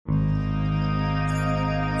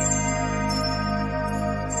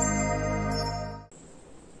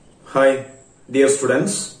Hi, dear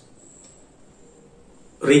students.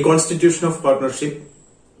 Reconstitution of Partnership,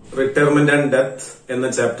 Retirement and Death എന്ന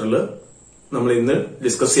ചാപ്റ്ററിൽ നമ്മൾ ഇന്ന്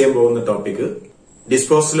ഡിസ്കസ് ചെയ്യാൻ പോകുന്ന topic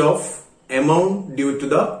disposal of amount due to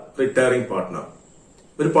the retiring partner.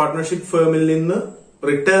 ഒരു പാർട്ട്ണർഷിപ്പ് ഫേമിൽ നിന്ന്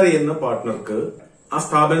റിട്ടയർ ചെയ്യുന്ന പാർട്ട്ണർക്ക് ആ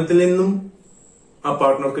സ്ഥാപനത്തിൽ നിന്നും ആ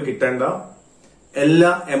പാർട്ട്ണർക്ക് കിട്ടേണ്ട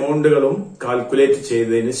എല്ലാ എമൗണ്ടുകളും കാൽക്കുലേറ്റ്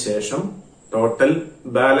ചെയ്തതിന് ശേഷം ടോട്ടൽ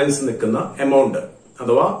ബാലൻസ് നിൽക്കുന്ന എമൗണ്ട്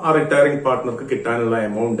അഥവാ ആ റിട്ടയറിംഗ് പാർട്ട്ണർക്ക് കിട്ടാനുള്ള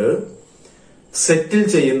എമൗണ്ട് സെറ്റിൽ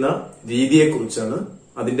ചെയ്യുന്ന രീതിയെക്കുറിച്ചാണ്,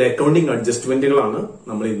 അതിന്റെ അക്കൌണ്ടിംഗ് അഡ്ജസ്റ്റ്മെന്റുകളാണ്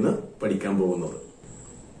നമ്മൾ ഇന്ന് പഠിക്കാൻ പോകുന്നത്.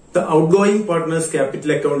 The outgoing partners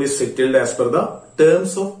capital account is settled as per the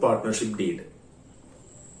terms of partnership deed.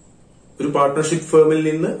 ഒരു പാർട്ട്ണർഷിപ്പ് ഫേമിൽ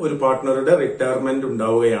നിന്ന് ഒരു പാർട്ട്ണറുടെ റിട്ടയർമെന്റ്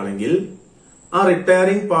ഉണ്ടാവുകയാണെങ്കിൽ ആ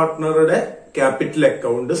റിട്ടയറിംഗ് പാർട്ട്ണറുടെ ക്യാപിറ്റൽ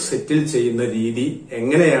അക്കൌണ്ട് സെറ്റിൽ ചെയ്യുന്ന രീതി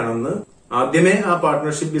എങ്ങനെയാണെന്ന് ആദ്യമേ ആ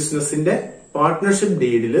പാർട്ട്ണർഷിപ്പ് ബിസിനസിന്റെ പാർട്ട്ണർഷിപ്പ്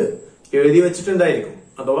ഡീഡിൽ എഴുതി വെച്ചിട്ടുണ്ടായിരിക്കും.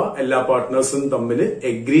 അഥവാ എല്ലാ പാർട്ട്നേഴ്സും തമ്മിൽ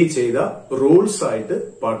എഗ്രി ചെയ്ത റൂൾസ് ആയിട്ട്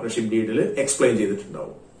പാർട്ട്ണർഷിപ്പ് ഡീഡിൽ എക്സ്പ്ലെയിൻ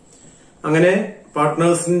ചെയ്തിട്ടുണ്ടാവും. അങ്ങനെ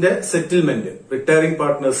പാർട്ട്നേഴ്സിന്റെ സെറ്റിൽമെന്റ്, റിട്ടയറിംഗ്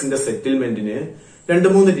പാർട്ട്നേഴ്സിന്റെ സെറ്റിൽമെന്റിന്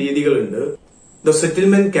 2-3 രീതികളുണ്ട്. The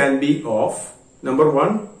settlement can be of number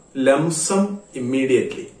 1 lump sum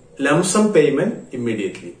immediately, lump sum payment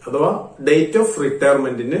immediately അഥവാ ഡേറ്റ് ഓഫ്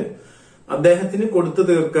റിട്ടയർമെന്റിന് അദ്ദേഹത്തിന് കൊടുത്തു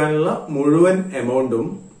തീർക്കാനുള്ള മുഴുവൻ എമൗണ്ടും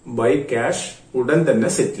ബൈ ക്യാഷ് ഉടൻ തന്നെ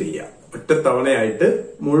സെറ്റിൽ ചെയ്യുക. ഒറ്റ തവണയായിട്ട്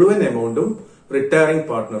മുഴുവൻ എമൗണ്ടും റിട്ടയറിംഗ്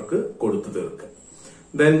പാർട്ട്ണർക്ക് കൊടുത്തു തീർക്കുക.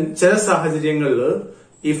 ദെൻ ചില സാഹചര്യങ്ങളിൽ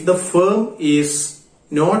if the firm is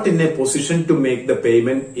not in A position to make the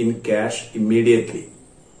payment in cash immediately,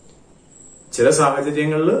 ചില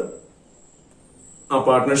സാഹചര്യങ്ങളിൽ ആ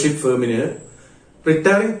പാർട്ട്ണർഷിപ്പ് ഫേമിന്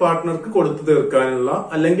റിട്ടയറിംഗ് പാർട്ട്ണർക്ക് കൊടുത്തു തീർക്കാനുള്ള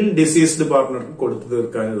അല്ലെങ്കിൽ ഡിസീസ്ഡ് പാർട്ട്ണർക്ക് കൊടുത്തു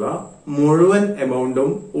തീർക്കാനുള്ള മുഴുവൻ എമൗണ്ടും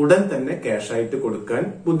ഉടൻ തന്നെ ക്യാഷ് ആയിട്ട് കൊടുക്കാൻ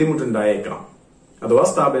ബുദ്ധിമുട്ടുണ്ടായേക്കാം. അഥവാ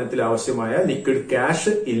സ്ഥാപനത്തിൽ ആവശ്യമായ ലിക്വിഡ്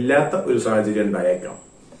ക്യാഷ് ഇല്ലാത്ത ഒരു സാഹചര്യം ഉണ്ടായേക്കാം.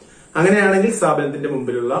 അങ്ങനെയാണെങ്കിൽ സ്ഥാപനത്തിന്റെ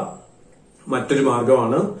മുമ്പിലുള്ള മറ്റൊരു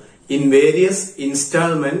മാർഗമാണ് in various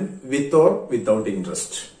instalment with or without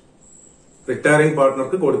interest. Retiring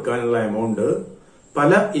പാർട്ട്ണർക്ക് കൊടുക്കാനുള്ള എമൗണ്ട്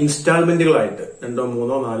പല ഇൻസ്റ്റാൾമെന്റുകളായിട്ട് 2,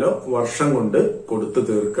 3, 4 വർഷം കൊണ്ട് കൊടുത്തു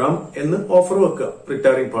തീർക്കാം എന്ന് ഓഫർ വെക്കുക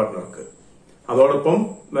റിട്ടയറിംഗ് പാർട്ട്ണർക്ക്. അതോടൊപ്പം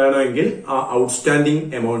വേണമെങ്കിൽ ആ ഔട്ട്സ്റ്റാൻഡിംഗ്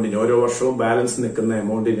എമൗണ്ടിന്, ഓരോ വർഷവും ബാലൻസ് നിൽക്കുന്ന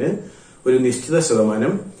എമൗണ്ടിന് ഒരു നിശ്ചിത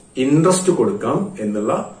ശതമാനം ഇൻട്രസ്റ്റ് കൊടുക്കാം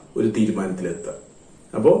എന്നുള്ള ഒരു തീരുമാനത്തിലെത്തുക.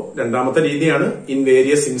 അപ്പോ രണ്ടാമത്തെ രീതിയാണ് ഇൻ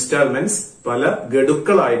വേരിയസ് ഇൻസ്റ്റാൾമെന്റ്സ്, പല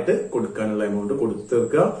ഗഡുക്കളായിട്ട് കൊടുക്കാനുള്ള എമൗണ്ട് കൊടുത്തു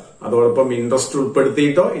തീർക്കുക. അതോടൊപ്പം ഇൻട്രസ്റ്റ്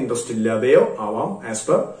ഉൾപ്പെടുത്തിയിട്ടോ ഇൻട്രസ്റ്റ് ഇല്ലാതെയോ ആവാം ആസ്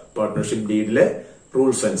പെർ പാർട്ട്ണർഷിപ്പ് ഡീഡിലെ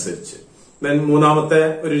റൂൾസ് അനുസരിച്ച്. ദെൻ മൂന്നാമത്തെ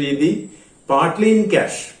ഒരു രീതി partly in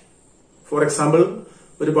cash. For example,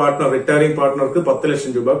 ഒരു പാർട്ട്ണർ, റിട്ടയറിംഗ് പാർട്ട്ണർക്ക് 10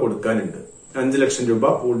 ലക്ഷം രൂപ കൊടുക്കാനുണ്ട്. 5 ലക്ഷം രൂപ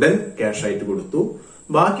ഉടൻ ക്യാഷ് ആയിട്ട് കൊടുത്തു.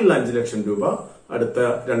 ബാക്കിയുള്ള 5 ലക്ഷം രൂപ അടുത്ത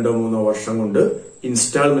 2-3 വർഷം കൊണ്ട്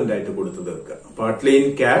ഇൻസ്റ്റാൾമെന്റ് ആയിട്ട് കൊടുത്തു തീർക്കുക. Partly in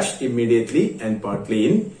cash immediately and partly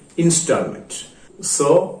in instalment. So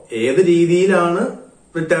ഏത് രീതിയിലാണ്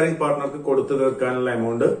റിട്ടയറിംഗ് പാർട്ട്ണർക്ക് കൊടുത്തു തീർക്കാനുള്ള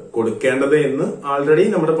എമൗണ്ട് കൊടുക്കേണ്ടത് എന്ന് ആൾറെഡി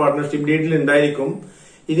നമ്മുടെ പാർട്ട്ണർഷിപ്പ് ഡീഡിൽ ഉണ്ടായിരിക്കും.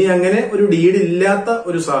 ഇനി അങ്ങനെ ഒരു ഡീഡ് ഇല്ലാത്ത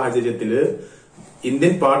ഒരു സാഹചര്യത്തിൽ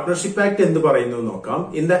ഇന്ത്യൻ പാർട്ട്ണർഷിപ്പ് ആക്ട് എന്ത് പറയുന്നു നോക്കാം.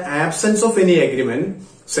 In the absence of any agreement,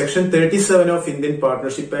 section 37 of Indian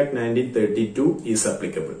partnership act 1932 is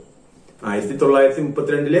applicable.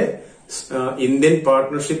 1932 Indian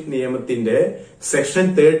partnership നിയമത്തിന്റെ സെക്ഷൻ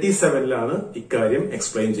 37 ഇക്കാര്യം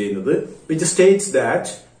എക്സ്പ്ലെയിൻ ചെയ്യുന്നത്. Which States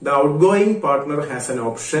that the outgoing partner has an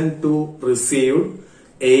option to receive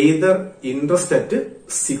either interest at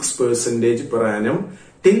 6% per annum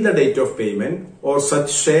till the date of payment or such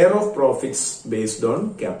share of profits based on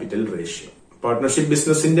capital ratio. Partnership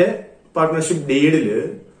ബിസിനസിന്റെ partnership ഡീഡില്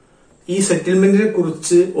ഈ സെറ്റിൽമെന്റിനെ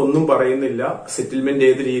കുറിച്ച് ഒന്നും പറയുന്നില്ല. Settlement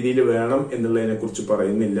ഏത് രീതിയിൽ വേണം എന്നുള്ളതിനെ കുറിച്ച്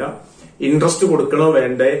പറയുന്നില്ല. ഇൻട്രസ്റ്റ് കൊടുക്കണോ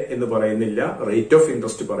വേണ്ടേ എന്ന് പറയുന്നില്ല. റേറ്റ് ഓഫ്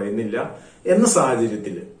ഇൻട്രസ്റ്റ് പറയുന്നില്ല. എന്ന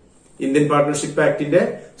സാഹചര്യത്തിൽ ഇന്ത്യൻ പാർട്ട്ണർഷിപ്പ് ആക്ടിന്റെ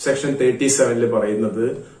സെക്ഷൻ 37 പറയുന്നത്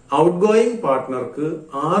ഔട്ട്ഗോയിങ് പാർട്ട്ണർക്ക്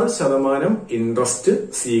 6% ഇൻട്രസ്റ്റ്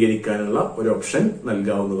സ്വീകരിക്കാനുള്ള ഒരു ഓപ്ഷൻ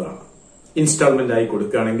നൽകാവുന്നതാണ്. ഇൻസ്റ്റാൾമെന്റ് ആയി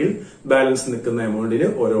കൊടുക്കുകയാണെങ്കിൽ ബാലൻസ് നിൽക്കുന്ന എമൗണ്ടിന്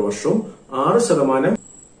ഓരോ വർഷവും 6%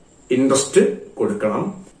 ഇൻട്രസ്റ്റ് കൊടുക്കണം.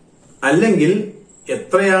 അല്ലെങ്കിൽ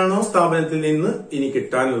എത്രയാണോ സ്ഥാപനത്തിൽ നിന്ന് ഇനി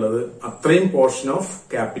കിട്ടാനുള്ളത് അത്രയും പോർഷൻ ഓഫ്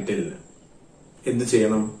ക്യാപിറ്റലിന് എന്ത്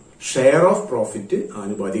ചെയ്യണം, ഷെയർ ഓഫ് പ്രോഫിറ്റ്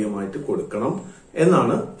ആനുപാതികമായിട്ട് കൊടുക്കണം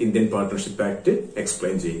എന്നാണ് ഇന്ത്യൻ പാർട്ട്ണർഷിപ്പ് ആക്ട്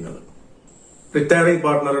എക്സ്പ്ലെയിൻ ചെയ്യുന്നത്. റിട്ടയറിംഗ്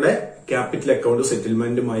പാർട്ട്ണറുടെ ക്യാപിറ്റൽ അക്കൌണ്ട്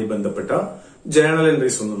സെറ്റിൽമെന്റുമായി ബന്ധപ്പെട്ട ജേണൽ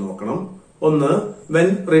എൻട്രീസ് ഒന്ന് നോക്കണം. ഒന്ന്, when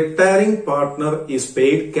retiring partner is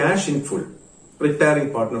paid cash in full,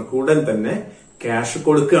 retiring പാർട്ട്ണർക്ക് ഉടൻ തന്നെ ക്യാഷ്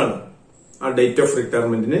കൊടുക്കുകയാണ്. ആ ഡേറ്റ് ഓഫ്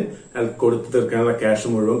റിട്ടയർമെന്റിന് അയാൾക്ക് കൊടുത്തു തീർക്കാനുള്ള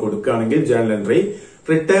ക്യാഷ് മുഴുവൻ കൊടുക്കുകയാണെങ്കിൽ journal entry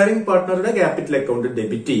retiring പാർട്ട്ണറുടെ capital account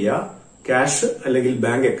debit ചെയ്യുക, ക്യാഷ് അല്ലെങ്കിൽ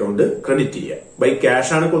ബാങ്ക് അക്കൗണ്ട് ക്രെഡിറ്റ് ചെയ്യുക. ബൈ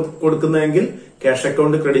ക്യാഷ് ആണ് കൊടുക്കുന്നതെങ്കിൽ ക്യാഷ്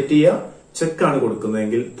അക്കൗണ്ട് ക്രെഡിറ്റ് ചെയ്യുക, ചെക്ക് ആണ്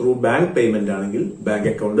കൊടുക്കുന്നതെങ്കിൽ ത്രൂ ബാങ്ക് പേയ്മെന്റ് ആണെങ്കിൽ ബാങ്ക്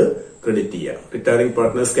അക്കൗണ്ട് ക്രെഡിറ്റ് ചെയ്യുക. Retiring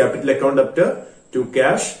partners capital account up to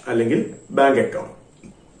cash അല്ലെങ്കിൽ ബാങ്ക് അക്കൗണ്ട്.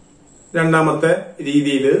 രണ്ടാമത്തെ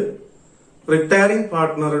രീതിയിൽ റിട്ടയറിംഗ്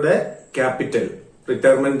പാർട്ട്ണറുടെ ക്യാപിറ്റൽ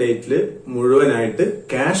റിട്ടയർമെന്റ് ഡേറ്റിൽ മുഴുവനായിട്ട്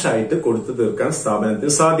ക്യാഷ് ആയിട്ട് കൊടുത്തു തീർക്കാൻ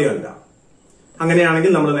സ്ഥാപനത്തിന് സാധ്യമല്ല.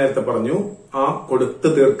 അങ്ങനെയാണെങ്കിൽ നമ്മൾ നേരത്തെ പറഞ്ഞു ആ കൊടുത്തു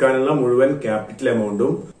തീർക്കാനുള്ള മുഴുവൻ ക്യാപിറ്റൽ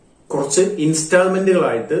എമൗണ്ടും കുറച്ച്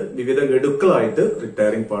ഇൻസ്റ്റാൾമെന്റുകളായിട്ട് വിവിധ ഗഡുക്കളായിട്ട്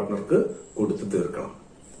റിട്ടയറിംഗ് പാർട്ട്ണർക്ക് കൊടുത്തു തീർക്കണം.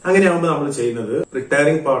 അങ്ങനെയാകുമ്പോൾ നമ്മൾ ചെയ്യുന്നത്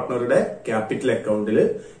റിട്ടയറിംഗ് പാർട്ട്ണറുടെ ക്യാപിറ്റൽ അക്കൗണ്ടിൽ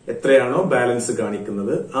എത്രയാണോ ബാലൻസ്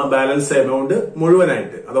കാണിക്കുന്നത് ആ ബാലൻസ് എമൗണ്ട്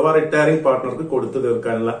മുഴുവനായിട്ട് അഥവാ റിട്ടയറിംഗ് പാർട്ട്ണർക്ക് കൊടുത്തു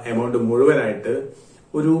തീർക്കാനുള്ള എമൗണ്ട് മുഴുവനായിട്ട്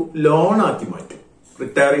ഒരു ലോൺ ആക്കി മാറ്റും.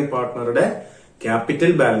 Retiring പാർട്ട്ണറുടെ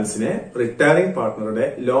capital ബാലൻസിനെ retiring പാർട്ട്ണറുടെ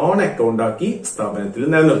loan account ആക്കി സ്ഥാപനത്തിൽ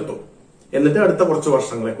നിലനിർത്തും. എന്നിട്ട് അടുത്ത കുറച്ച്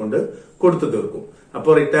വർഷങ്ങളെ കൊണ്ട് കൊടുത്തു തീർക്കും.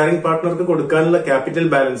 അപ്പോൾ റിട്ടയറിംഗ് പാർട്ട്ണർക്ക് കൊടുക്കാനുള്ള ക്യാപിറ്റൽ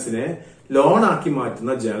ബാലൻസിനെ ലോൺ ആക്കി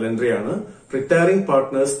മാറ്റുന്ന journal എൻട്രിയാണ് retiring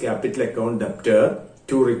partners capital account debtor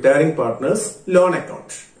to retiring partners loan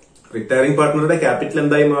account. Retiring പാർട്ട്ണറുടെ capital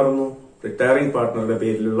എന്തായി മാറുന്നു? റിട്ടയറിംഗ് പാർട്ട്ണറുടെ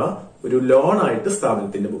പേരിലുള്ള ഒരു ലോൺ ആയിട്ട്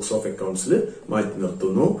സ്ഥാപനത്തിന്റെ ബുക്സ് ഓഫ് അക്കൗണ്ട്സിൽ മാറ്റി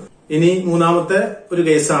നിർത്തുന്നു. ഇനി മൂന്നാമത്തെ ഒരു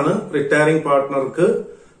കേസാണ് റിട്ടയറിംഗ് പാർട്ട്ണർക്ക്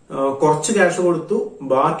കുറച്ച് ക്യാഷ് കൊടുത്തു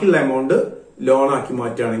ബാക്കിയുള്ള എമൗണ്ട് ലോൺ ആക്കി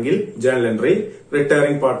മാറ്റുകയാണെങ്കിൽ journal entry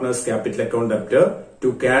retiring partners capital account debtor to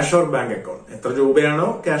cash or bank account. എത്ര രൂപയാണോ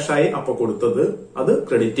ക്യാഷായി അപ്പൊ കൊടുത്തത് അത്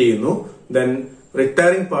ക്രെഡിറ്റ് ചെയ്യുന്നു. ദെൻ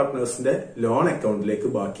റിട്ടയറിംഗ് പാർട്ട്നേഴ്സിന്റെ ലോൺ അക്കൗണ്ടിലേക്ക്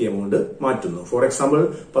ബാക്കി എമൗണ്ട് മാറ്റുന്നു. ഫോർ എക്സാമ്പിൾ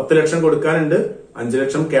 10 ലക്ഷം കൊടുക്കാനുണ്ട്, 5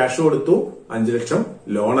 ലക്ഷം ക്യാഷ് കൊടുത്തു, 5 ലക്ഷം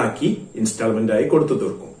ലോൺ ആക്കി ഇൻസ്റ്റാൾമെന്റ് ആയി കൊടുത്തു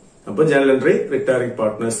തീർക്കും. അപ്പൊ journal entry retiring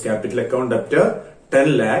partners capital account debtor 10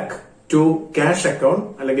 lakh to cash account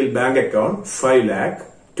അല്ലെങ്കിൽ bank account 5 lakh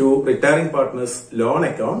to retiring partners loan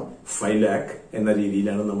account 5 lakh എന്ന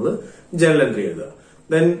രീതിയിലാണ് നമ്മൾ ജേണൽ എൻട്രി എഴുതുക.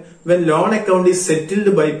 Then, when loan account is settled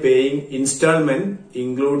by paying installment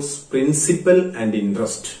includes principal and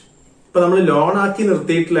interest. ഇപ്പൊ നമ്മൾ loan ആക്കി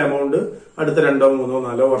നിർത്തിയിട്ടുള്ള amount അടുത്ത 2, 3,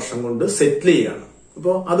 4 വർഷം കൊണ്ട് സെറ്റിൽ ചെയ്യാണ്.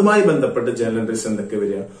 അപ്പോൾ അതുമായി ബന്ധപ്പെട്ട് ജേണൽ എൻട്രീസ് എന്തൊക്കെ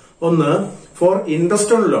വരിക? ഒന്ന്, ഫോർ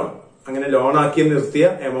ഇൻട്രസ്റ്റ് ഓൺ ലോൺ. അങ്ങനെ ലോൺ ആക്കി നിർത്തിയ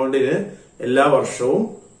എമൗണ്ടിന് എല്ലാ വർഷവും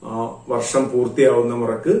വർഷം പൂർത്തിയാവുന്ന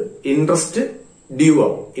മുറക്ക് ഇൻട്രസ്റ്റ് ഡ്യൂ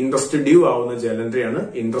ആവും. ഇൻട്രസ്റ്റ് ഡ്യൂ ആവുന്ന journal എൻട്രിയാണ്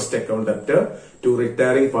interest account debtor to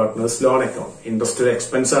retiring partners loan account. Interest ഒരു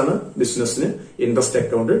എക്സ്പെൻസ് ആണ് ബിസിനസിന്. ഇൻട്രസ്റ്റ്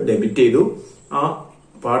അക്കൗണ്ട് ഡെബിറ്റ് ചെയ്തു, ആ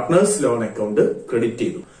പാർട്ട്നേഴ്സ് ലോൺ അക്കൗണ്ട് ക്രെഡിറ്റ്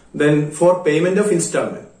ചെയ്തു. Then four payment of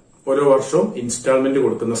instalment, ഓരോ വർഷവും ഇൻസ്റ്റാൾമെന്റ്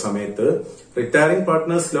കൊടുക്കുന്ന സമയത്ത് retiring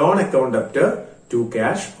partners loan account debtor to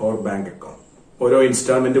cash or bank account. ഓരോ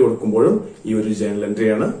ഇൻസ്റ്റാൾമെന്റ് കൊടുക്കുമ്പോഴും ഈ ഒരു ജേണൽ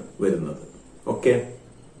എൻട്രിയാണ് വരുന്നത്. ഓക്കെ,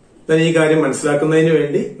 ഈ കാര്യം മനസ്സിലാക്കുന്നതിന്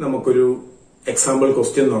വേണ്ടി നമുക്കൊരു എക്സാമ്പിൾ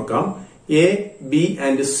ക്വസ്റ്റ്യൻ നോക്കാം. A, B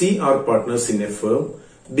and C are partners in a firm.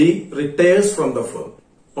 B retires from the firm.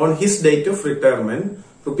 On his date of retirement,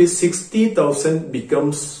 ₹60,000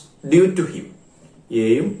 becomes due to him.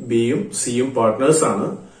 എയും ബിയും സിയും പാർട്ട്നേഴ്സ് ആണ്.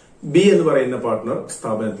 ബി എന്ന് പറയുന്ന പാർട്ട്ണർ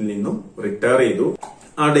സ്ഥാപനത്തിൽ നിന്നും റിട്ടയർ ചെയ്തു.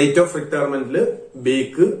 ആ ഡേറ്റ് ഓഫ് റിട്ടയർമെന്റിൽ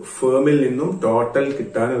ബിക്ക് ഫേമിൽ നിന്നും ടോട്ടൽ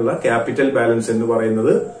കിട്ടാനുള്ള ക്യാപിറ്റൽ ബാലൻസ് എന്ന്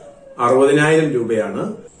പറയുന്നത് 60,000 രൂപയാണ്.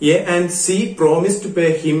 A and C promise to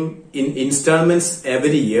pay him in installments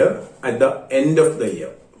every year at the end of the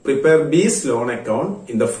year. Prepare B's loan account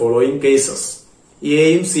in the following cases.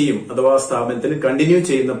 എയും സിയും അഥവാ സ്ഥാപനത്തിൽ കണ്ടിന്യൂ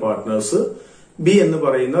ചെയ്യുന്ന പാർട്ട്നേഴ്സ് ബി എന്ന്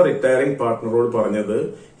പറയുന്ന റിട്ടയറിംഗ് പാർട്ട്ണറോട് പറഞ്ഞത്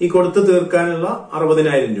ഈ കൊടുത്തു തീർക്കാനുള്ള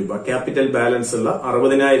 60,000 രൂപ ക്യാപിറ്റൽ ബാലൻസ് ഉള്ള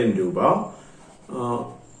 60,000 രൂപ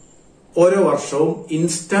ഓരോ വർഷവും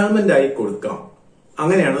ഇൻസ്റ്റാൾമെന്റ് ആയി കൊടുക്കാം.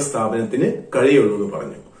 അങ്ങനെയാണ് സ്ഥാപനത്തിന് കഴിയുള്ളൂ എന്ന്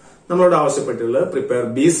പറഞ്ഞു. നമ്മളോട് ആവശ്യപ്പെട്ടുള്ളത് പ്രിപ്പയർ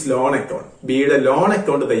ബീസ് ലോൺ അക്കൗണ്ട്. ബിയുടെ ലോൺ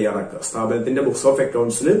അക്കൗണ്ട് തയ്യാറാക്കുക. സ്ഥാപനത്തിന്റെ ബുക്സ് ഓഫ്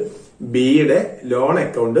അക്കൗണ്ട്സിൽ ബിയുടെ ലോൺ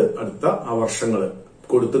അക്കൗണ്ട് അടുത്ത ആ വർഷങ്ങൾ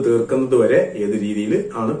കൊടുത്തു തീർക്കുന്നത് വരെ ഏത് രീതിയിൽ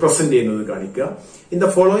ആണ് പ്രസന്റ് ചെയ്യുന്നത് കാണിക്കുക. ഇൻ ദ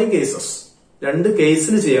ഫോളോയിങ് കേസസ്, 2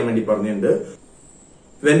 കേസിൽ ചെയ്യാൻ വേണ്ടി പറഞ്ഞിട്ടുണ്ട്.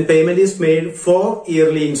 When payment is made 4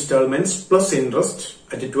 yearly installments plus interest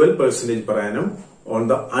at 12% per annum on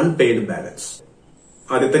the unpaid balance.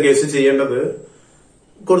 ആദ്യത്തെ കേസ് ചെയ്യേണ്ടത്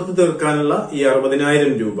കൊടുത്തു തീർക്കാനുള്ള ഈ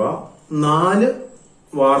 60,000 രൂപ 4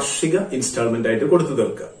 വാർഷിക ഇൻസ്റ്റാൾമെന്റ് ആയിട്ട് കൊടുത്തു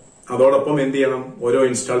തീർക്കുക. അതോടൊപ്പം എന്ത് ചെയ്യണം? ഓരോ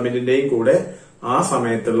ഇൻസ്റ്റാൾമെന്റിന്റെയും കൂടെ ആ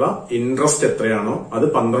സമയത്തുള്ള ഇൻട്രസ്റ്റ് എത്രയാണോ അത്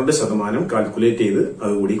 12% കാൽക്കുലേറ്റ് ചെയ്ത്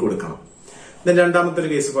അതുകൂടി കൊടുക്കണം. രണ്ടാമത്തെ ഒരു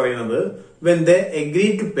കേസ് പറയുന്നത് when they agree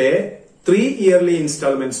to pay 3 yearly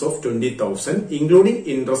installments of 20,000 including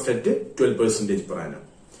interest at 12% per annum.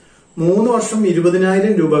 3 വർഷം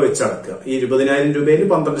 20,000 രൂപ വെച്ച് അടക്കുക. ഈ 20,000 രൂപയിൽ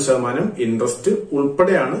 12% ഇൻട്രസ്റ്റ്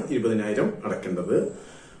ഉൾപ്പെടെയാണ് 20,000 അടക്കേണ്ടത്.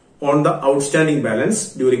 On the outstanding balance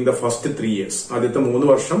during the first 3 years. ആദ്യത്തെ 3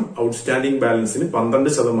 വർഷം ഔട്ട്സ്റ്റാൻഡിംഗ് ബാലൻസിന്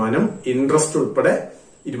 12% ഇൻട്രസ്റ്റ് ഉൾപ്പെടെ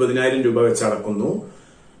 20,000 രൂപ വെച്ച് അടക്കുന്നു.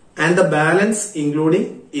 And the balance including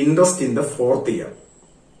interest in the 4th year.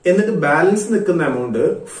 എന്നിട്ട് ബാലൻസ് നിൽക്കുന്ന എമൗണ്ട്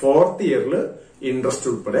 4th ഇയറിൽ ഇൻട്രസ്റ്റ്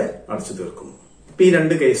ഉൾപ്പെടെ അടച്ചു തീർക്കുന്നു. ഇപ്പൊ ഈ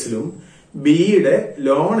രണ്ട് കേസിലും ബിയുടെ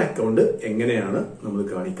ലോൺ അക്കൗണ്ട് എങ്ങനെയാണ് നമ്മൾ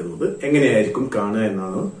കാണിക്കുന്നത്, എങ്ങനെയായിരിക്കും കാണുക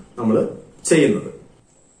എന്നാണ് നമ്മൾ ചെയ്യുന്നത്.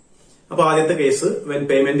 അപ്പൊ ആദ്യത്തെ case, when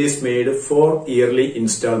payment is made for yearly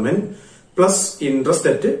instalment plus interest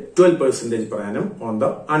at 12% per annum on the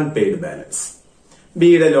unpaid balance.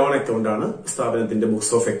 ബിയുടെ ലോൺ അക്കൗണ്ട് ആണ് സ്ഥാപനത്തിന്റെ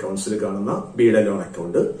ബുക്സ് ഓഫ് അക്കൌണ്ട്സിൽ കാണുന്ന ബിയുടെ ലോൺ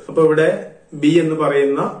അക്കൗണ്ട്. അപ്പൊ ഇവിടെ ബി എന്ന്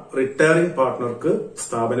പറയുന്ന റിട്ടയറിംഗ് പാർട്ട്ണർക്ക്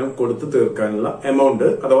സ്ഥാപനം കൊടുത്തു തീർക്കാനുള്ള എമൗണ്ട്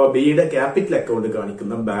അഥവാ ബിയുടെ ക്യാപിറ്റൽ അക്കൗണ്ട്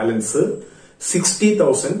കാണിക്കുന്ന ബാലൻസ്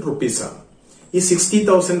 60,000 rupees ആണ്. ഈ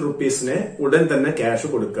 60,000 rupeesനെ ഉടൻ തന്നെ ക്യാഷ്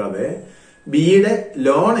കൊടുക്കാതെ ബിയുടെ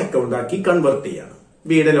ലോൺ അക്കൗണ്ട് ആക്കി കൺവേർട്ട് ചെയ്യാണ്.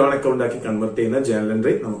 ബിയുടെ ലോൺ അക്കൗണ്ട് ആക്കി കൺവേർട്ട് ചെയ്യുന്ന ജേണൽ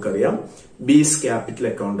എൻട്രി നമുക്കറിയാം, B's capital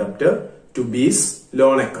account അപ്റ്റർ to Bs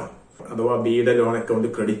loan account. അഥവാ ബിയുടെ ലോൺ അക്കൗണ്ട്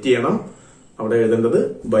ക്രെഡിറ്റ് ചെയ്യണം. അവിടെ എഴുതേണ്ടത്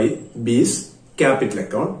by B's capital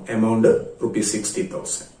account, amount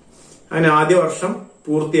 ₹60,000. അങ്ങനെ ആദ്യ വർഷം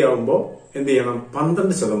പൂർത്തിയാവുമ്പോൾ എന്ത് ചെയ്യണം?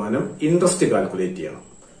 12% ഇൻട്രസ്റ്റ് കാൽക്കുലേറ്റ് ചെയ്യണം.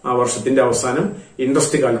 ആ വർഷത്തിന്റെ അവസാനം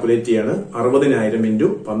ഇൻട്രസ്റ്റ് കാൽക്കുലേറ്റ് ചെയ്യാണ്. 60,000 ഇൻറ്റു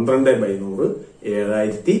 12/100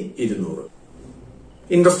 7,200.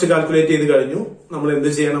 ഇൻട്രസ്റ്റ് കാൽക്കുലേറ്റ് ചെയ്ത് കഴിഞ്ഞു. നമ്മൾ എന്ത്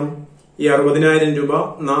ചെയ്യണം? ഈ 60,000 രൂപ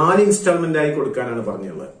 4 ഇൻസ്റ്റാൾമെന്റ് ആയി കൊടുക്കാനാണ്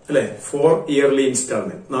പറഞ്ഞുള്ളത്, അല്ലെ? 4 ഇയർലി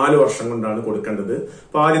ഇൻസ്റ്റാൾമെന്റ്, 4 വർഷം കൊണ്ടാണ് കൊടുക്കേണ്ടത്.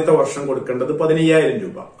 അപ്പൊ ആദ്യത്തെ വർഷം കൊടുക്കേണ്ടത് 15,000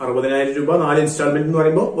 രൂപ. 60,000 രൂപ 4 ഇൻസ്റ്റാൾമെന്റ് എന്ന്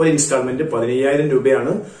പറയുമ്പോൾ ഒരു ഇൻസ്റ്റാൾമെന്റ് 15,000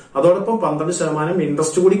 രൂപയാണ്. അതോടൊപ്പം 12%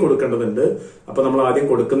 ഇൻട്രസ്റ്റ് കൂടി കൊടുക്കേണ്ടതുണ്ട്. അപ്പൊ നമ്മൾ ആദ്യം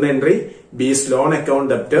കൊടുക്കുന്ന entry Bs loan account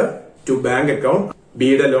debtor to bank account.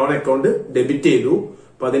 ബിയുടെ ലോൺ അക്കൗണ്ട് ഡെബിറ്റ് ചെയ്തു.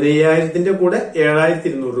 15,000 കൂടെ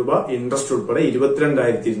 7,200 രൂപ ഇൻട്രസ്റ്റ് ഉൾപ്പെടെ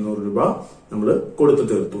 22,200 രൂപ നമ്മൾ കൊടുത്തു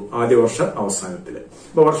തീർത്തു ആദ്യ വർഷ അവസാനത്തില്.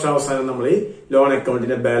 അപ്പൊ വർഷാവസാനം നമ്മൾ ഈ ലോൺ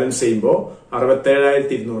അക്കൗണ്ടിനെ ബാലൻസ് ചെയ്യുമ്പോൾ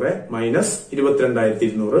 67,200 മൈനസ്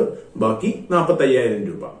 22,200 ബാക്കി 45,000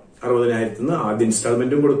 രൂപ. 60,000 ആദ്യ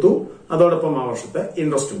ഇൻസ്റ്റാൾമെന്റും കൊടുത്തു, അതോടൊപ്പം ആ വർഷത്തെ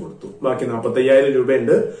ഇൻട്രസ്റ്റും കൊടുത്തു. ബാക്കി 45,000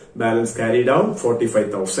 രൂപയുണ്ട്. Balance carry down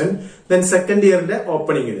 45,000. Then second ഇയറിന്റെ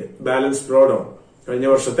ഓപ്പണിംഗില് balance bro down. കഴിഞ്ഞ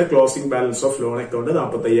വർഷത്തെ closing balance of loan account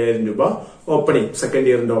 45,000 രൂപ ഓപ്പണിംഗ്, സെക്കൻഡ്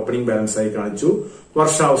ഇയറിന്റെ ഓപ്പണിംഗ് ബാലൻസ് ആയി കാണിച്ചു.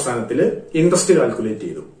 വർഷാവസാനത്തില് ഇൻട്രസ്റ്റ് കാൽക്കുലേറ്റ്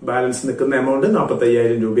ചെയ്തു. ബാലൻസ് നിൽക്കുന്ന എമൗണ്ട്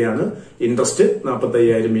 45,000 രൂപയാണ്. ഇൻട്രസ്റ്റ്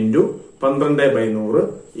 45,000 ഇൻറ്റു 12/100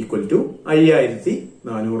 ഈക്വൽ ടു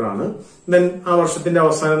 5,400 ആണ്. ദെൻ ആ വർഷത്തിന്റെ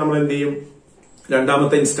അവസാനം നമ്മൾ എന്ത് ചെയ്യും?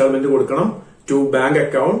 രണ്ടാമത്തെ ഇൻസ്റ്റാൾമെന്റ് കൊടുക്കണം ടു ബാങ്ക്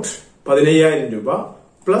അക്കൗണ്ട് 15,000 രൂപ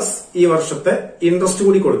പ്ലസ് ഈ വർഷത്തെ ഇൻട്രസ്റ്റ്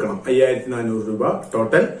കൂടി കൊടുക്കണം 5,400 രൂപ.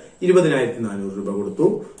 ടോട്ടൽ 20,400 രൂപ കൊടുത്തു.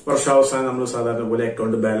 വർഷാവസാനം നമ്മൾ സാധാരണ പോലെ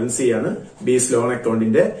അക്കൗണ്ട് ബാലൻസ് ചെയ്യാണ്. ബീസ് ലോൺ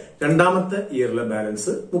അക്കൗണ്ടിന്റെ രണ്ടാമത്തെ ഇയറിലെ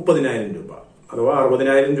ബാലൻസ് 30,000 രൂപ. അഥവാ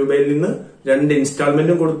 60,000 രൂപയിൽ നിന്ന് 2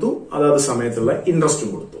 ഇൻസ്റ്റാൾമെന്റും കൊടുത്തു, അതാത് സമയത്തുള്ള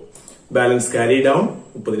ഇൻട്രസ്റ്റും കൊടുത്തു. ബാലൻസ് ക്യാരി ഡൗൺ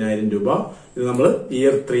 30,000 രൂപ. ഇത് നമ്മൾ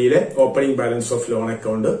year 3ലെ opening balance of loan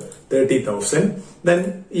account 30,000. Then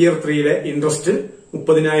year 3ലെ interest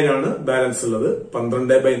 30,000 ആണ് ബാലൻസ് ഉള്ളത്.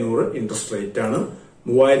 12/100 ഇൻട്രസ്റ്റ് റേറ്റ് ആണ്.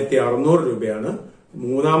 3,600 രൂപയാണ്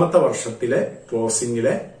മൂന്നാമത്തെ വർഷത്തിലെ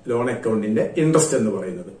ക്ലോസിംഗിലെ ലോൺ അക്കൗണ്ടിന്റെ ഇൻട്രസ്റ്റ് എന്ന്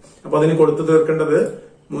പറയുന്നത്. അപ്പൊ അതിന് കൊടുത്തു തീർക്കേണ്ടത്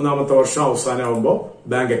മൂന്നാമത്തെ വർഷം അവസാനമാകുമ്പോൾ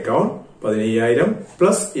ബാങ്ക് അക്കൗണ്ട് 15,000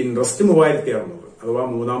 പ്ലസ് ഇൻട്രസ്റ്റ് 3,600. അഥവാ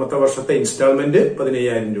മൂന്നാമത്തെ വർഷത്തെ ഇൻസ്റ്റാൾമെന്റ്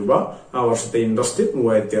 15,000 രൂപ, ആ വർഷത്തെ ഇൻട്രസ്റ്റ്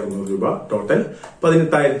 3,600 രൂപ. ടോട്ടൽ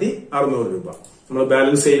 18,600 രൂപ. നമ്മൾ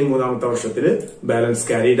ബാലൻസ് ചെയ്യും. മൂന്നാമത്തെ വർഷത്തില് ബാലൻസ്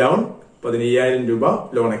ക്യാരി ഡൗൺ 15,000 രൂപ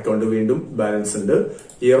ലോൺ അക്കൗണ്ട് വീണ്ടും ബാലൻസ് ഉണ്ട്.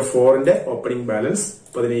 ഇയർ 4ന്റെ ഓപ്പണിംഗ് ബാലൻസ്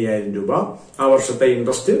 15,000 രൂപ. ആ വർഷത്തെ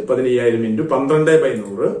ഇൻട്രസ്റ്റ് 15,000 ഇൻറ്റു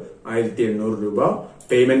 12/100 1,800 രൂപ.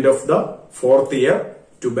 Payment of the 4th year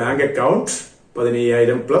to bank account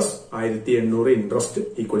 15,000 plus 1,800 interest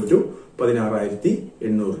equal to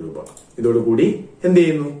 16,800 രൂപ. ഇതോടുകൂടി എന്ത്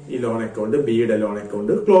ചെയ്യുന്നു? ഈ ലോൺ അക്കൗണ്ട്, ബിയുടെ ലോൺ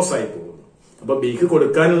അക്കൗണ്ട് ക്ലോസ് ആയി പോകുന്നു. അപ്പൊ ബിക്ക്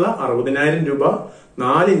കൊടുക്കാനുള്ള 60,000 രൂപ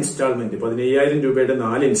 4 ഇൻസ്റ്റാൾമെന്റ്, 15,000 രൂപയുടെ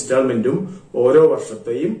 4 ഇൻസ്റ്റാൾമെന്റും ഓരോ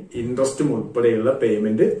വർഷത്തെയും ഇൻട്രസ്റ്റും ഉൾപ്പെടെയുള്ള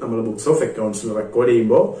പേയ്മെന്റ് നമ്മൾ ബുക്സ് ഓഫ് അക്കൌണ്ട്സിൽ റെക്കോർഡ്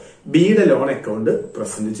ചെയ്യുമ്പോൾ ബിയുടെ ലോൺ അക്കൗണ്ട്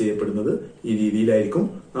പ്രസന്റ് ചെയ്യപ്പെടുന്നത് ഈ രീതിയിലായിരിക്കും.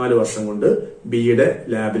 4 വർഷം കൊണ്ട് ബിയുടെ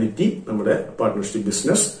ലാബിലിറ്റി നമ്മുടെ പാർട്ട്ണർഷിപ്പ്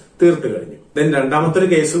ബിസിനസ് തീർത്തു കഴിഞ്ഞു. ദെൻ രണ്ടാമത്തെ ഒരു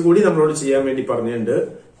കേസ് കൂടി നമ്മളോട് ചെയ്യാൻ വേണ്ടി പറഞ്ഞിട്ടുണ്ട്.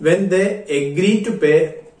 When they agree to pay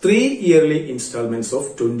 3 yearly instalments of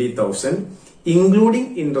 20,000 including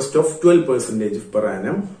interest of 12% per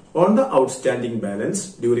annum on the outstanding balance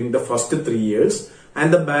during the first 3 years and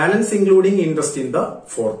the balance including interest in the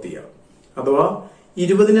 4th year. അഥവാ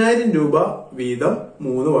 20,000 രൂപ വീതം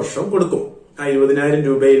 3 വർഷം കൊടുക്കും. ആ 20,000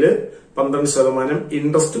 രൂപയിൽ 12%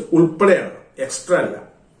 ഇൻട്രസ്റ്റ് ഉൾപ്പെടെയാണ്, extra അല്ല.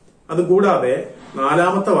 അതുകൂടാതെ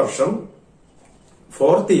 4ാമത്തെ വർഷം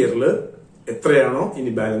 4th ഇയറിൽ എത്രയാണോ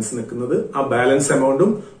ഇനി ബാലൻസ് നിൽക്കുന്നത് ആ ബാലൻസ്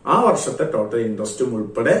എമൗണ്ടും ആ വർഷത്തെ ടോട്ടൽ ഇൻട്രസ്റ്റും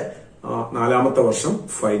ഉൾപ്പെടെ 4ാമത്തെ വർഷം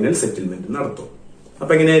ഫൈനൽ സെറ്റിൽമെന്റ് നടത്തും.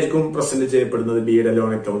 അപ്പൊ എങ്ങനെയായിരിക്കും പ്രസന്റ് ചെയ്യപ്പെടുന്നത് ബിയുടെ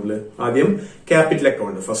ലോൺ അക്കൗണ്ടിൽ? ആദ്യം ക്യാപിറ്റൽ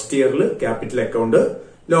അക്കൗണ്ട്, ഫസ്റ്റ് ഇയറിൽ ക്യാപിറ്റൽ അക്കൗണ്ട്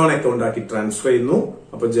ലോൺ അക്കൗണ്ട് ആക്കി ട്രാൻസ്ഫർ ചെയ്യുന്നു.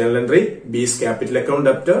 അപ്പൊ general entry B's capital account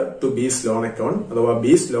debtor to Bs loan account, അഥവാ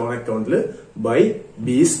ബീസ് ലോൺ അക്കൗണ്ടിൽ by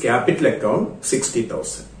B's capital account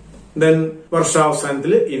 60,000. Then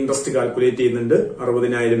വർഷാവസാനത്തിൽ interest calculate ചെയ്യുന്നുണ്ട്.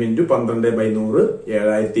 60,000 ഇൻറ്റു 12/100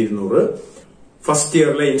 7,200. ഫസ്റ്റ്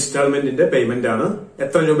ഇയറിലെ ഇൻസ്റ്റാൾമെന്റിന്റെ പേയ്മെന്റ് ആണ്.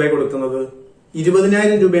 എത്ര രൂപ കൊടുക്കുന്നത്?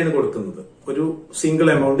 20,000 രൂപയാണ് കൊടുക്കുന്നത്. ഒരു സിംഗിൾ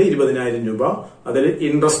എമൗണ്ട് 20,000 രൂപ, അതിൽ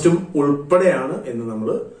ഇൻട്രസ്റ്റും ഉൾപ്പെടെയാണ് എന്ന് നമ്മൾ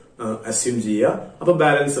അസ്യൂം ചെയ്യുക. അപ്പൊ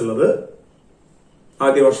ബാലൻസ് ഉള്ളത്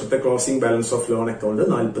ആദ്യ വർഷത്തെ closing balance of loan account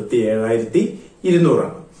 47,200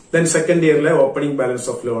 ആണ്. Then second ഇയറിലെ opening balance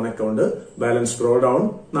of loan account balance bro down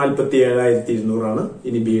 47,200 ആണ്.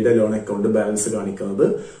 ഇനി ബിയുടെ ലോൺ അക്കൗണ്ട് ബാലൻസ് കാണിക്കുന്നത്.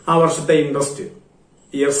 ആ വർഷത്തെ ഇൻട്രസ്റ്റ്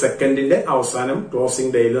ഇയർ സെക്കൻഡിന്റെ അവസാനം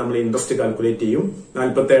ക്ലോസിംഗ് ഡേയിൽ നമ്മൾ ഇൻട്രസ്റ്റ് കാൽക്കുലേറ്റ് ചെയ്യും.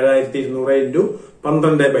 47,200 into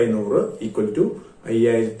 12/100 equal to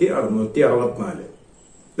 5,664.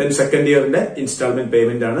 Then second ഇയറിന്റെ instalment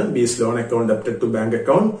payment ആണ് ബീസ് loan account debited to bank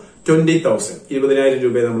account 20,000. 20,000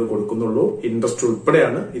 രൂപയെ നമ്മൾ കൊടുക്കുന്നുള്ളൂ, ഇൻട്രസ്റ്റ്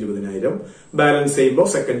ഉൾപ്പെടെയാണ് 20,000. ബാലൻസ് ചെയ്യുമ്പോൾ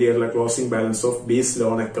second ഇയറിലെ closing balance of Bs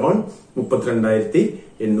loan account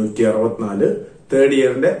 32,864. Third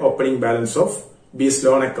ഇയറിന്റെ opening balance of Bs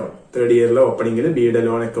loan account, third ഇയറിലെ ഓപ്പണിംഗിൽ ബിയുടെ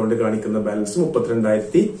loan account കാണിക്കുന്ന balance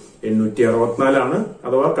 32,864 ആണ്.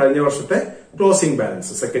 അഥവാ കഴിഞ്ഞ വർഷത്തെ closing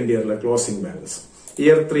balance, second ഇയറിലെ closing balance.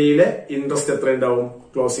 Year 3യിലെ interest എത്ര ഉണ്ടാവും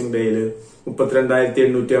ക്ലോസിംഗ് ഡേയില്?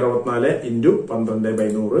 32,864 into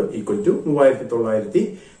 12/100 equal to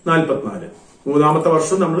 3,944. മൂന്നാമത്തെ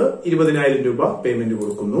വർഷം നമ്മൾ 20,000 രൂപ പേയ്മെന്റ്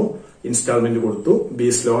കൊടുക്കുന്നു, ഇൻസ്റ്റാൾമെന്റ് കൊടുത്തു.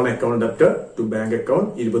 ബീസ് loan account debtor to bank account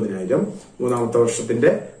 20,000. മൂന്നാമത്തെ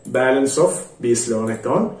വർഷത്തിന്റെ balance of Bs loan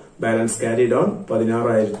account balance carried on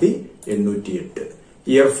 16,808.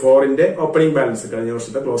 Year 4ന്റെ opening balance, കഴിഞ്ഞ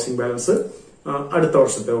വർഷത്തെ ക്ലോസിംഗ് ബാലൻസ് അടുത്ത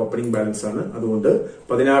വർഷത്തെ ഓപ്പണിംഗ് ബാലൻസ് ആണ്. അതുകൊണ്ട്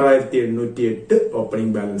 16,808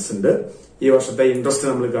 ഓപ്പണിംഗ് ബാലൻസ് ഉണ്ട്. ഈ വർഷത്തെ ഇൻട്രസ്റ്റ്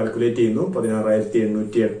നമ്മൾ കാൽക്കുലേറ്റ് ചെയ്യുന്നു.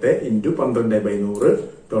 16,808 ഇൻറ്റു 12/100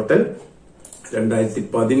 ടോട്ടൽ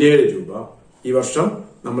 2,017 രൂപ. ഈ വർഷം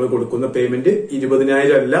നമ്മൾ കൊടുക്കുന്ന പേയ്മെന്റ്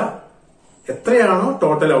 20,000 അല്ല, എത്രയാണോ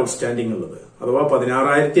ടോട്ടൽ ഔട്ട്സ്റ്റാൻഡിംഗ് ഉള്ളത്, അഥവാ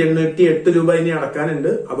 16,808 രൂപ ഇനി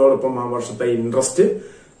അടക്കാനുണ്ട്. അതോടൊപ്പം ആ വർഷത്തെ ഇൻട്രസ്റ്റ്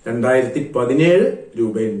 2,017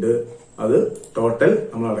 രൂപയുണ്ട്. അത് ടോട്ടൽ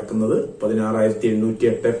നമ്മൾ അടക്കുന്നത്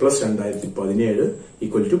 16,808 പ്ലസ് 2,017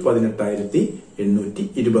 ഈക്വൽ ടു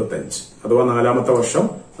 18,825. അഥവാ 4ാമത്തെ വർഷം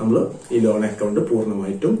നമ്മൾ ഈ ലോൺ അക്കൗണ്ട്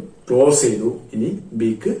പൂർണ്ണമായിട്ടും ക്ലോസ് ചെയ്തു. ഇനി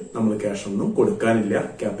ബിക്ക് നമ്മൾ ക്യാഷ് ഒന്നും കൊടുക്കാനില്ല.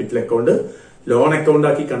 ക്യാപിറ്റൽ അക്കൗണ്ട് ലോൺ അക്കൗണ്ട്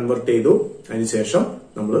ആക്കി കൺവെർട്ട് ചെയ്തു. അതിനുശേഷം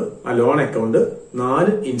നമ്മൾ ആ ലോൺ അക്കൗണ്ട്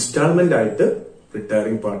 4 ഇൻസ്റ്റാൾമെന്റ് ആയിട്ട്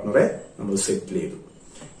റിട്ടയറിംഗ് പാർട്ട്ണറെ നമ്മൾ സെറ്റിൽ ചെയ്തു.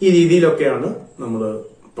 ഈ രീതിയിലൊക്കെയാണ് നമ്മൾ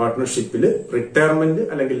പാർട്ട്ണർഷിപ്പിൽ റിട്ടയർമെന്റ്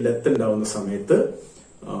അല്ലെങ്കിൽ ഡെത്ത് ഉണ്ടാവുന്ന സമയത്ത്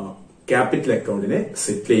ക്യാപിറ്റൽ അക്കൗണ്ടിനെ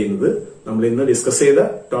സെറ്റിൽ ചെയ്യുന്നത്. നമ്മൾ ഇന്ന് ഡിസ്കസ് ചെയ്ത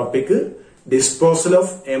topic disposal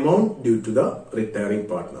of amount due to the retiring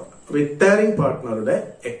partner. Retiring പാർട്ട്ണറുടെ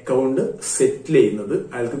account സെറ്റിൽ ചെയ്യുന്നത്,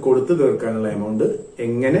 അയാൾക്ക് കൊടുത്തു തീർക്കാനുള്ള എമൗണ്ട്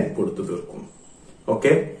എങ്ങനെ കൊടുത്തു തീർക്കും.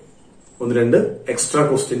 ഓക്കെ, 1-2 എക്സ്ട്രാ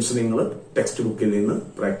ക്വസ്റ്റ്യൻസ് നിങ്ങൾ ടെക്സ്റ്റ് ബുക്കിൽ നിന്ന്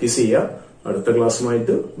പ്രാക്ടീസ് ചെയ്യുക. അടുത്ത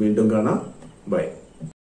ക്ലാസ്സുമായിട്ട് വീണ്ടും കാണാം. ബൈ.